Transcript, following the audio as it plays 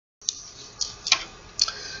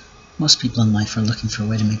Most people in life are looking for a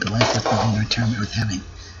way to make a life worth living or retirement worth having.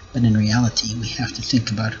 But in reality, we have to think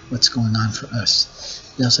about what's going on for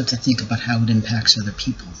us. We also have to think about how it impacts other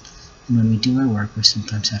people. And when we do our work, we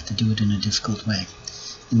sometimes have to do it in a difficult way.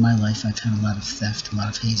 In my life, I've had a lot of theft, a lot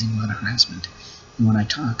of hazing, a lot of harassment. And when I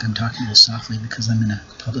talk, I'm talking a little softly because I'm in a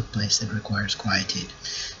public place that requires quietude.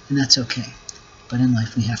 And that's okay. But in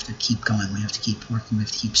life, we have to keep going. We have to keep working. We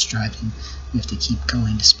have to keep striving. We have to keep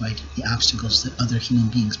going despite the obstacles that other human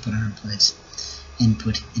beings put in our place and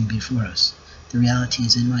put in before us. The reality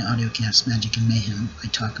is, in my audiocast, Magic and Mayhem, I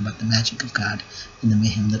talk about the magic of God and the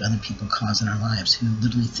mayhem that other people cause in our lives who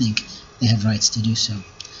literally think they have rights to do so.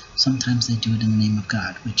 Sometimes they do it in the name of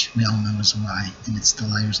God, which we all know is a lie, and it's the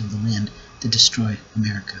liars of the land that destroy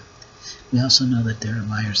America. We also know that there are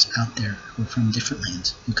liars out there who are from different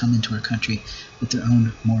lands, who come into our country with their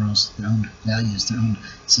own morals, their own values, their own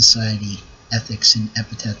society, ethics and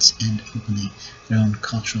epithets, and openly their own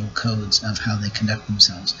cultural codes of how they conduct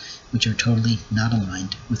themselves, which are totally not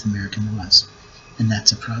aligned with American laws. And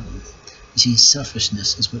that's a problem. You see,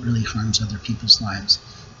 selfishness is what really harms other people's lives,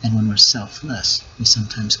 and when we're selfless, we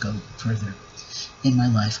sometimes go further. In my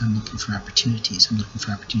life, I'm looking for opportunities. I'm looking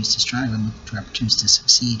for opportunities to strive. I'm looking for opportunities to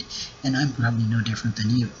succeed. And I'm probably no different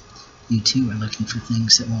than you. You too are looking for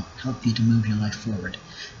things that will help you to move your life forward.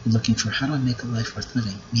 You're looking for, how do I make a life worth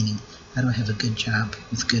living? Meaning, how do I have a good job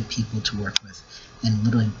with good people to work with and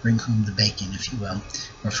literally bring home the bacon, if you will,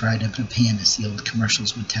 or fried up in a pan, as the old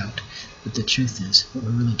commercials would tout. But the truth is, what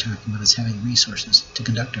we're really talking about is having resources to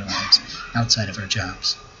conduct our lives outside of our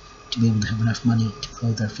jobs, to be able to have enough money to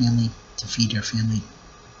clothe our family, to feed our family,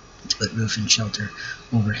 to put roof and shelter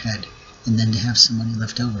overhead, and then to have some money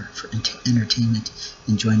left over for entertainment,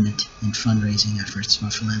 enjoyment, and fundraising efforts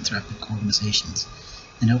for philanthropic organizations,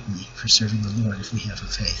 and openly for serving the Lord if we have a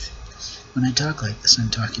faith. When I talk like this, I'm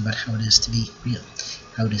talking about how it is to be real,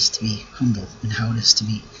 how it is to be humble, and how it is to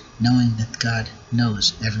be knowing that God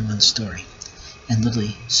knows everyone's story, and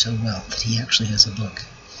literally so well that He actually has a book.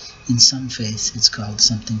 In some faiths, it's called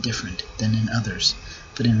something different than in others,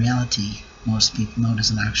 but in reality, most people know it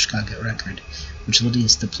as an Akshkaga record, which literally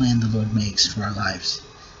is the plan the Lord makes for our lives.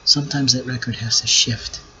 Sometimes that record has to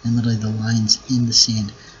shift, and literally the lines in the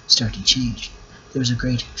sand start to change. There was a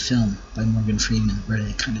great film by Morgan Freeman where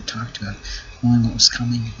they kind of talked about knowing what was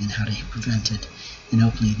coming and how to prevent it, and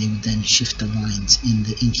openly they would then shift the lines in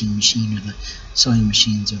the inking machine or the sewing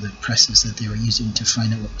machines or the presses that they were using to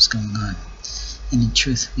find out what was going on. And in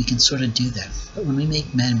truth, we can sort of do that. But when we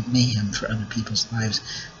make mayhem for other people's lives,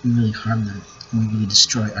 we really harm them, and we really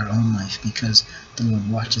destroy our own life, because the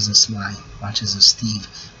Lord watches us lie, watches us thieve,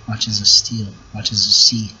 watches us steal, watches us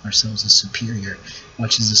see ourselves as superior,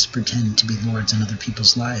 watches us pretend to be lords in other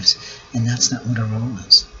people's lives. And that's not what our role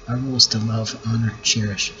is. Our role is to love, honor,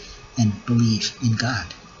 cherish, and believe in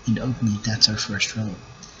God. And openly, that's our first role.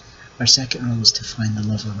 Our second role is to find the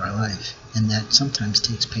love of our life, and that sometimes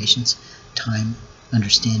takes patience, time,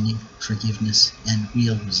 understanding, forgiveness, and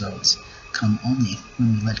real results come only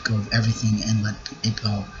when we let go of everything and let it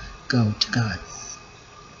all go to God.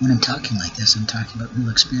 When I'm talking like this, I'm talking about real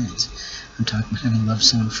experience. I'm talking about having loved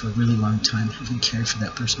someone for a really long time, having cared for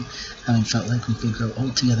that person, having felt like we could grow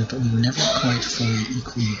old together, but we were never quite fully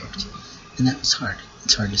equally yoked. And that was hard.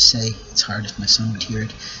 It's hard to say, it's hard if my son would hear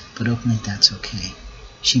it, but openly that's okay.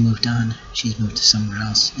 She moved on, she's moved to somewhere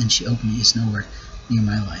else, and she openly is nowhere near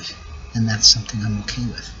my life. And that's something I'm okay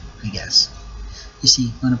with, I guess. You see,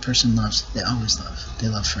 when a person loves, they always love. They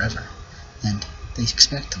love forever. And they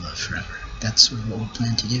expect to love forever. That's sort of what we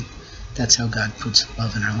plan to do. That's how God puts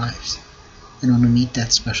love in our lives. And when we meet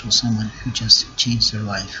that special someone who just changed their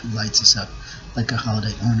life, who lights us up like a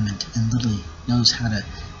holiday ornament, and literally knows how to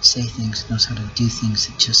say things, knows how to do things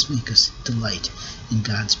that just make us delight in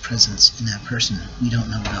God's presence in that person, we don't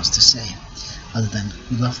know what else to say other than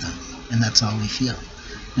we love them. And that's all we feel.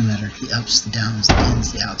 No matter the ups, the downs, the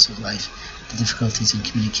ins, the outs of life, the difficulties in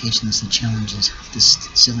communications, the challenges, the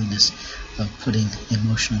silliness of putting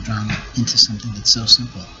emotional drama into something that's so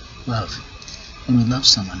simple, love. When we love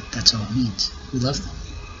someone, that's all it means. We love them.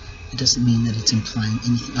 It doesn't mean that it's implying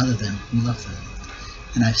anything other than we love them.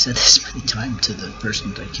 And I've said this many times to the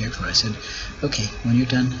person that I care for. I said, okay, when you're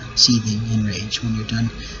done seething in rage, when you're done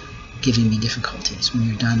giving me difficulties, when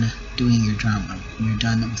you're done doing your drama, when you're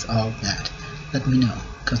done with all that, let me know,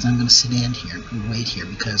 because I'm going to stand here and wait here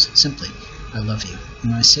because, simply, I love you.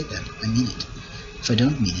 And when I say that, I mean it. If I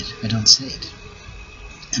don't mean it, I don't say it.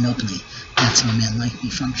 And openly, that's how a man like me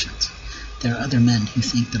functions. There are other men who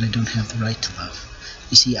think that I don't have the right to love.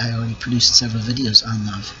 You see, I already produced several videos on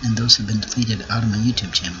love, and those have been deleted out of my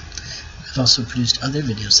YouTube channel. I've also produced other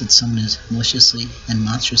videos that someone is maliciously and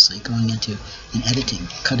monstrously going into and editing,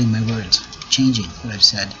 cutting my words, changing what I've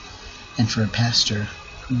said. And for a pastor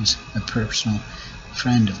who's a personal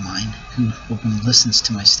friend of mine, who listens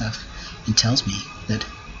to my stuff and tells me that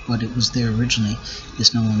what it was there originally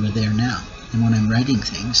is no longer there now. And when I'm writing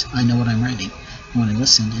things, I know what I'm writing. And when I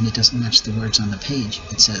listen and it doesn't match the words on the page,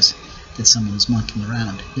 it says that someone is monkeying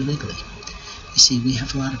around illegally. You see, we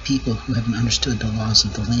have a lot of people who haven't understood the laws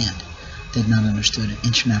of the land. They've not understood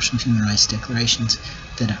international human rights declarations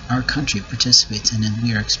that our country participates in and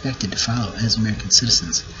we are expected to follow as American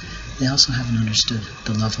citizens. They also haven't understood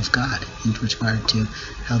the love of God in regard to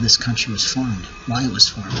how this country was formed, why it was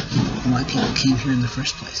formed, and why people came here in the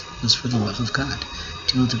first place. It was for the love of God,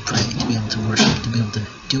 to be able to pray, to be able to worship, to be able to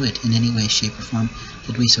do it in any way, shape, or form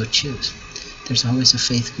that we so choose. There's always a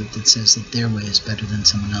faith group that says that their way is better than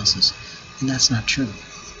someone else's, and that's not true.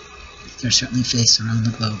 There are certainly faiths around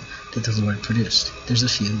the globe that the Lord produced. There's a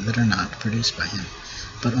few that are not produced by Him,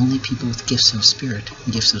 but only people with gifts of spirit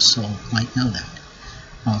and gifts of soul might know that.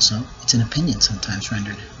 Also, it's an opinion sometimes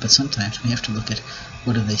rendered, but sometimes we have to look at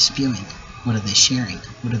what are they spewing, what are they sharing,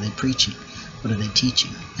 what are they preaching, what are they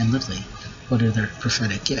teaching, and literally, what are their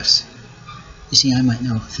prophetic gifts. You see, I might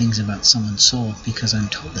know things about someone's soul because I'm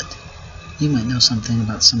told it. You might know something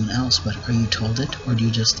about someone else, but are you told it, or do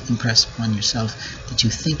you just impress upon yourself that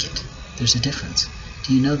you think it? There's a difference.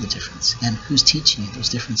 Do you know the difference? And who's teaching you those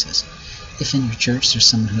differences? If in your church there's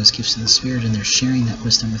someone who has gifts of the Spirit and they're sharing that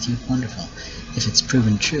wisdom with you, wonderful. If it's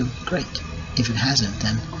proven true, great. If it hasn't,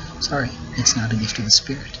 then sorry, it's not a gift of the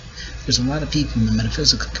Spirit. There's a lot of people in the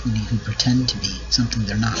metaphysical community who pretend to be something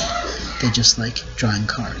they're not. They just like drawing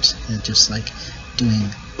cards. They just like doing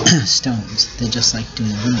stones. They just like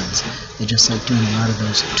doing runes. They just like doing a lot of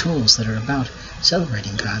those tools that are about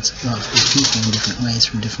celebrating God's love with people in different ways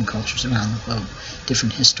from different cultures around the globe.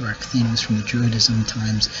 Different historic things from the Druidism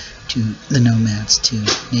times to the nomads to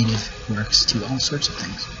native works to all sorts of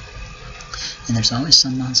things. And there's always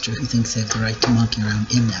some monster who thinks they have the right to monkey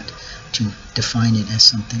around in that, to define it as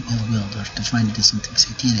something ill-willed, or define it as something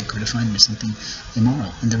satanic, or define it as something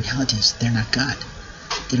immoral. And the reality is, they're not God.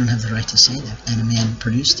 They don't have the right to say that. And a man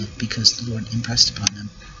produced it because the Lord impressed upon them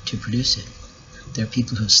to produce it. There are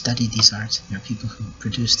people who study these arts. There are people who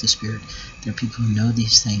produce the Spirit. There are people who know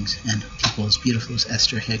these things. And people as beautiful as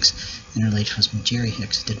Esther Hicks and her late husband Jerry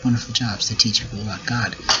Hicks did wonderful jobs to teach people about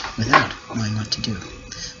God without knowing what to do.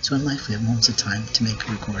 So in life we have moments of time to make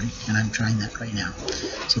a recording, and I'm trying that right now.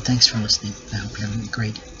 So thanks for listening. I hope you're having a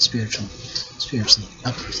great spiritually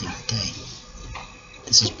uplifting day.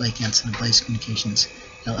 This is Blake Ensign of Blaze Communications,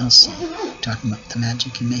 LLC, talking about the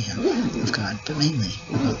magic and mayhem of God, but mainly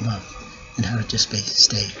about love and how to just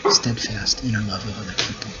stay steadfast in our love of other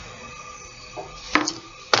people.